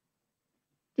bread.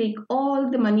 Take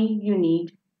all the money you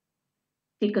need.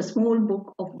 Take a small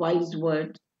book of wise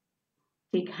words.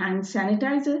 Take hand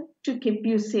sanitizer to keep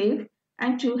you safe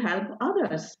and to help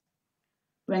others.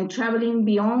 When traveling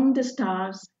beyond the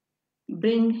stars,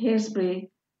 bring hairspray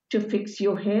to fix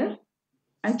your hair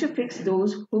and to fix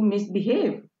those who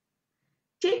misbehave.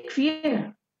 Take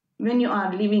fear when you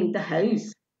are leaving the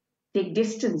house. Take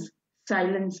distance,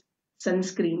 silence,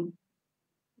 sunscreen.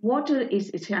 Water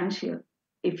is essential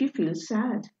if you feel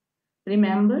sad.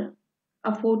 Remember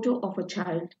a photo of a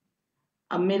child,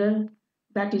 a mirror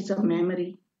that is a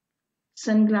memory,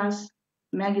 sunglass,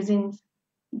 magazines,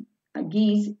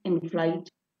 geese in flight.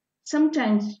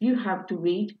 Sometimes you have to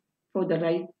wait for the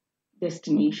right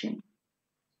destination.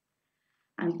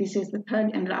 And this is the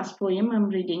third and last poem I'm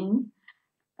reading.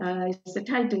 The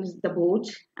title is The Boat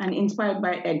and inspired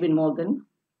by Edwin Morgan.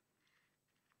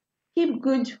 Keep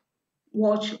good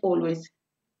watch always.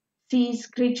 See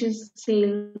screeches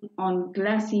sail on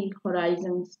glassy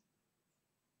horizons.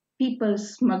 People,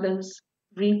 smugglers,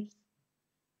 reefs.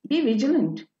 Be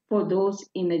vigilant for those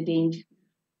in a danger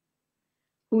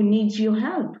who needs your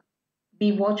help.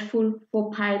 Be watchful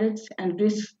for pirates and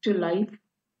risks to life.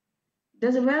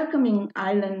 There's a welcoming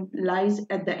island lies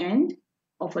at the end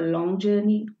of a long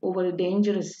journey over a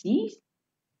dangerous sea.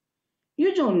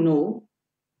 You don't know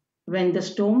when the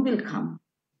storm will come.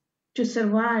 To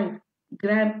survive,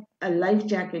 grab a life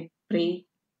jacket, pray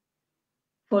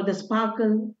for the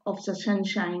sparkle of the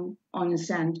sunshine on the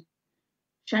sand,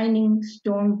 shining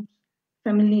stones,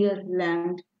 familiar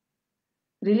land.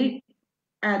 Really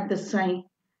at the sign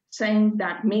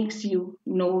that makes you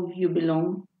know you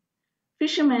belong.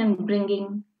 Fishermen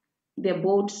bringing their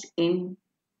boats in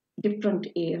different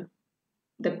air.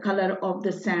 The color of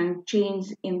the sand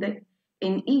changes in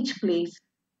each place.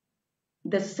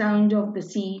 The sound of the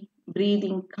sea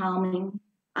breathing calming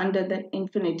under the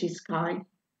infinity sky.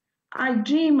 I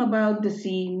dream about the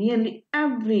sea nearly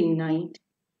every night,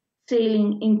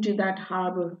 sailing into that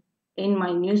harbor in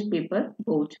my newspaper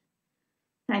boat.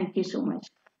 Thank you so much.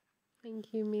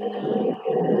 Thank you,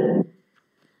 Mina.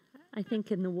 I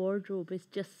think In the Wardrobe is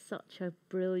just such a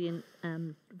brilliant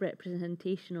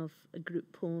representation of a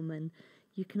group poem, and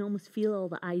you can almost feel all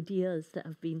the ideas that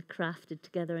have been crafted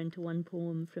together into one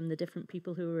poem from the different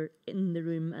people who were in the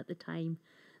room at the time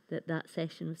that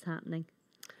session was happening.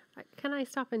 Can I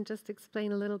stop and just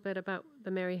explain a little bit about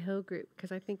the Mary Hill group?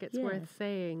 Because I think it's worth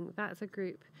saying that's a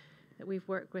group that we've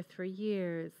worked with for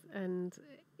years, and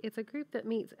it's a group that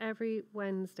meets every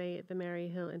Wednesday at the Mary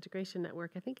Hill Integration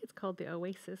Network. I think it's called the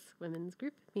Oasis Women's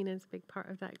Group. Mina's a big part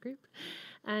of that group.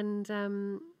 And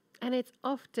it's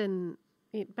often,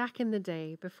 back in the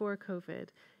day, before COVID,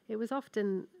 it was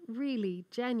often really,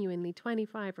 genuinely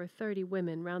 25 or 30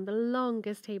 women around the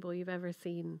longest table you've ever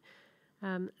seen.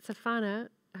 Safana,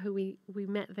 who we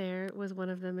met there, was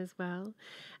one of them as well.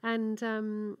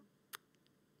 And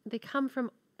they come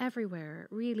from everywhere,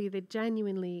 really. They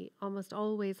genuinely almost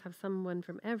always have someone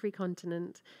from every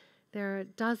continent. There are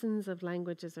dozens of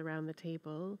languages around the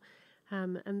table,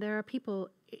 and there are people.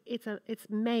 It's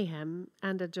mayhem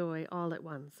and a joy all at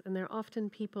once, and there are often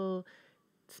people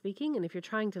speaking, and if you're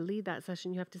trying to lead that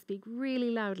session, you have to speak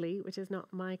really loudly, which is not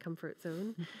my comfort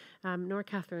zone, nor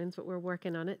Catherine's, but we're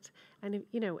working on it. And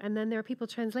and then there are people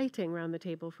translating around the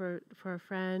table for a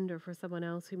friend or for someone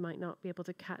else who might not be able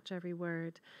to catch every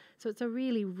word. So it's a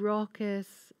really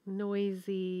raucous,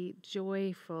 noisy,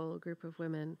 joyful group of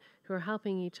women who are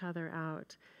helping each other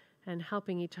out and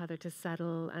helping each other to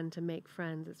settle and to make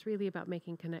friends. It's really about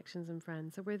making connections and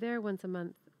friends. So we're there once a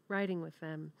month writing with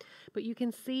them. But you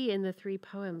can see in the 3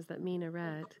 poems that Mina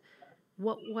read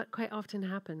what quite often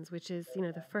happens, which is,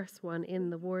 the first one, In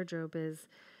the Wardrobe, is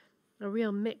a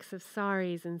real mix of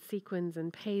saris and sequins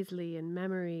and paisley and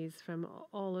memories from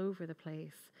all over the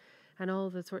place, and all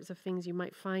the sorts of things you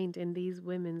might find in these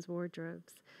women's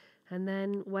wardrobes. And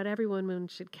then what every woman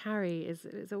should carry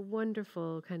is a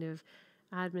wonderful kind of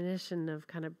admonition of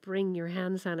kind of bring your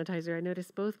hand sanitizer. I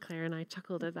noticed both Claire and I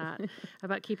chuckled at that,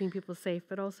 about keeping people safe,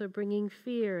 but also bringing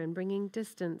fear and bringing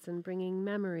distance and bringing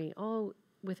memory, all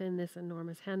within this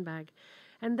enormous handbag.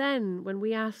 And then when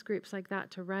we ask groups like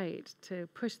that to write, to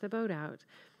push the boat out,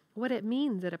 what it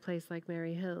means at a place like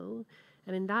Mary Hill,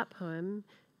 and in that poem,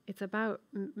 it's about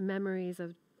memories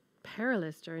of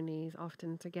perilous journeys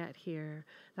often to get here.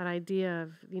 That idea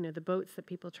of, the boats that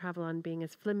people travel on being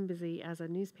as flimsy as a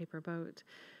newspaper boat,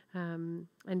 and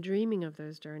dreaming of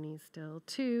those journeys still.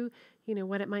 To,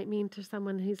 what it might mean to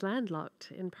someone who's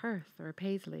landlocked in Perth or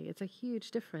Paisley. It's a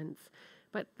huge difference.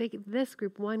 But this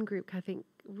group, one group, I think,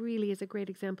 really is a great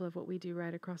example of what we do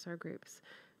right across our groups.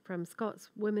 From Scots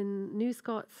women, new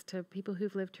Scots, to people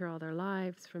who've lived here all their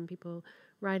lives, from people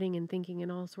writing and thinking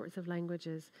in all sorts of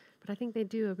languages. But I think they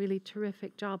do a really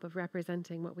terrific job of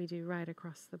representing what we do right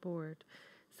across the board.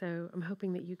 So I'm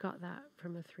hoping that you got that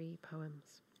from the 3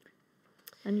 poems.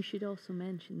 And you should also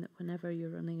mention that whenever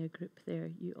you're running a group there,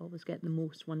 you always get the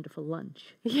most wonderful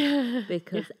lunch. Yeah.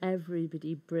 Because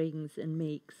everybody brings and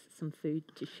makes some food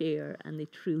to share, and they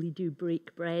truly do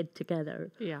break bread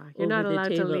together. Yeah, you're not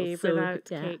allowed to leave without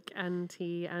yeah. cake and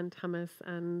tea and hummus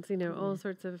and, you know, all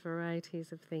sorts of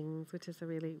varieties of things, which is a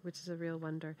real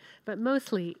wonder. But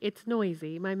mostly it's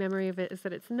noisy. My memory of it is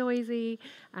that it's noisy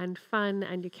and fun,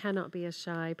 and you cannot be a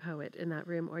shy poet in that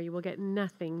room or you will get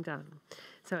nothing done.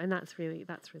 So, and that's really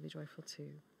joyful too.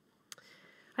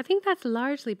 I think that's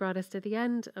largely brought us to the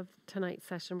end of tonight's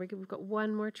session. We've got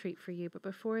one more treat for you, but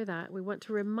before that, we want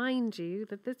to remind you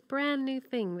that this brand new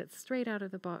thing that's straight out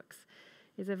of the box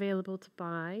is available to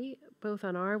buy both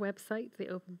on our website, the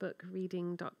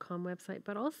openbookreading.com website,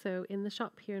 but also in the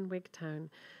shop here in Wigtown.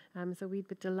 So we'd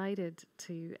be delighted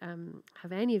to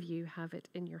have any of you have it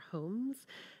in your homes.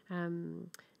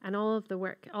 And all of the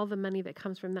work, all the money that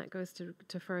comes from that goes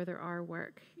to further our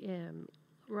work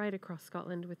right across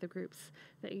Scotland with the groups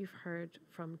that you've heard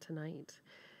from tonight.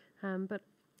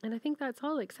 And I think that's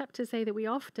all, except to say that we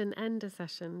often end a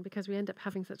session, because we end up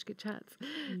having such good chats,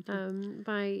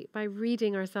 by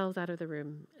reading ourselves out of the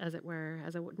room, as it were,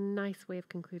 as a nice way of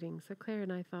concluding. So Claire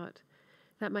and I thought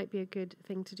that might be a good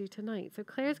thing to do tonight. So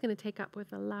Claire's going to take up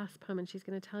with the last poem, and she's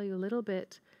going to tell you a little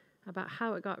bit about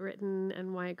how it got written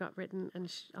and why it got written,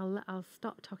 and I'll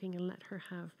stop talking and let her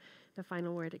have the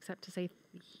final word, except to say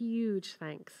huge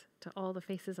thanks to all the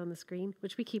faces on the screen,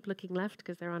 which we keep looking left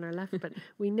because they're on our left, but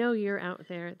we know you're out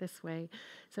there this way.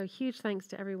 So huge thanks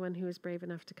to everyone who was brave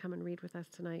enough to come and read with us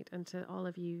tonight, and to all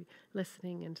of you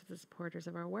listening, and to the supporters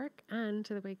of our work, and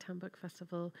to the Wigtown Book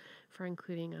Festival for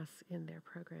including us in their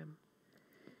programme.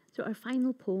 So our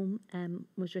final poem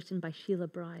was written by Sheila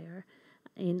Breyer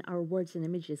in our Words and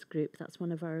Images group. That's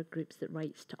one of our groups that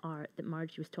writes to art that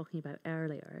Margie was talking about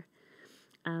earlier.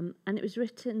 And it was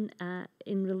written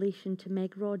in relation to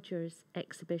Meg Rogers'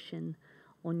 exhibition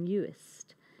on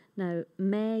Uist. Now,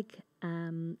 Meg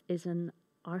is an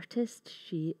artist.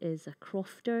 She is a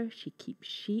crofter. She keeps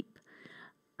sheep.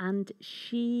 And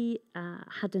she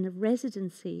had a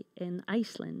residency in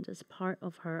Iceland as part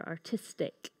of her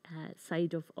artistic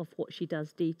side of what she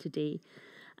does day to day,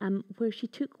 where she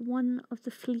took one of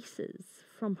the fleeces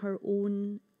from her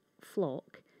own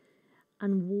flock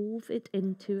and wove it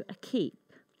into a cape.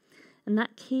 And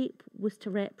that cape was to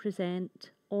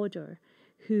represent Odder,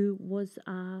 who was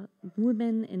a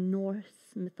woman in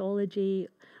Norse mythology.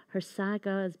 Her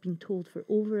saga has been told for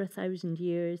over 1,000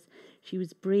 years. She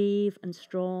was brave and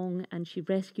strong, and she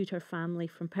rescued her family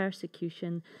from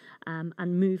persecution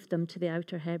and moved them to the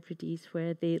Outer Hebrides,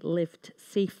 where they lived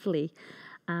safely.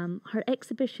 Her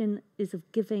exhibition is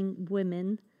of giving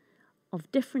women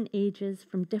of different ages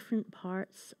from different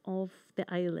parts of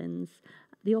the islands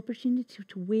the opportunity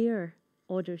to wear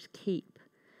Odder's cape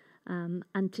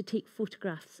and to take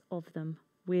photographs of them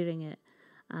wearing it.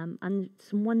 And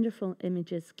some wonderful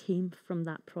images came from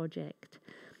that project.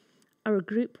 Our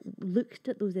group looked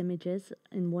at those images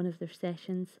in one of their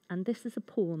sessions, and this is a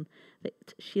poem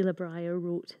that Sheila Breyer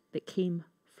wrote that came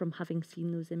from having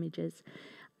seen those images.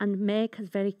 And Meg has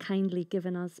very kindly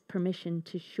given us permission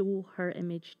to show her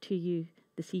image to you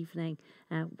this evening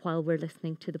while we're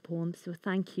listening to the poem. So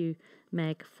thank you,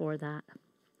 Meg, for that.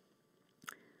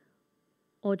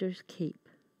 Odder's Cape,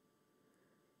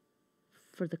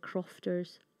 for the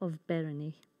crofters of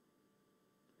Bereny.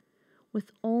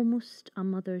 With almost a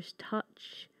mother's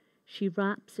touch, she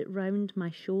wraps it round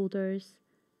my shoulders,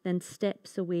 then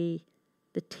steps away,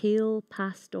 the tale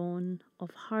passed on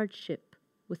of hardship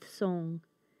with song.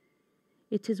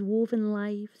 It is woven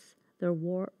lives, their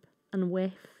warp and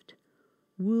weft,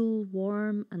 wool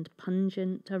warm and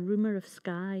pungent, a rumour of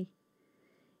sky.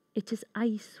 It is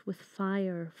ice with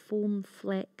fire, foam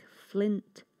fleck,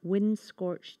 flint,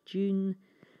 wind-scorched June,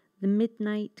 the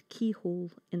midnight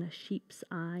keyhole in a sheep's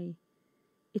eye.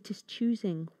 It is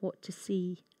choosing what to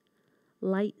see.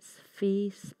 Light's fey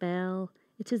spell,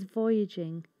 it is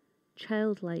voyaging,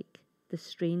 childlike, the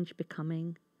strange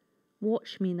becoming.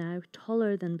 Watch me now,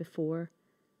 taller than before,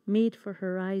 made for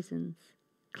horizons,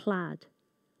 clad,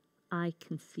 I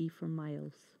can see for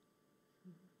miles.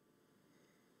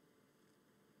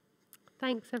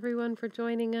 Thanks everyone for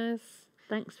joining us.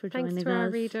 Thanks for joining us. Thanks to our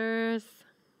readers,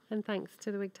 and thanks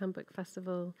to the Wigtown Book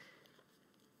Festival.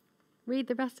 Read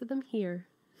the rest of them here,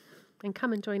 and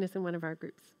come and join us in one of our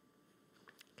groups.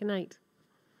 Good night.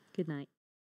 Good night.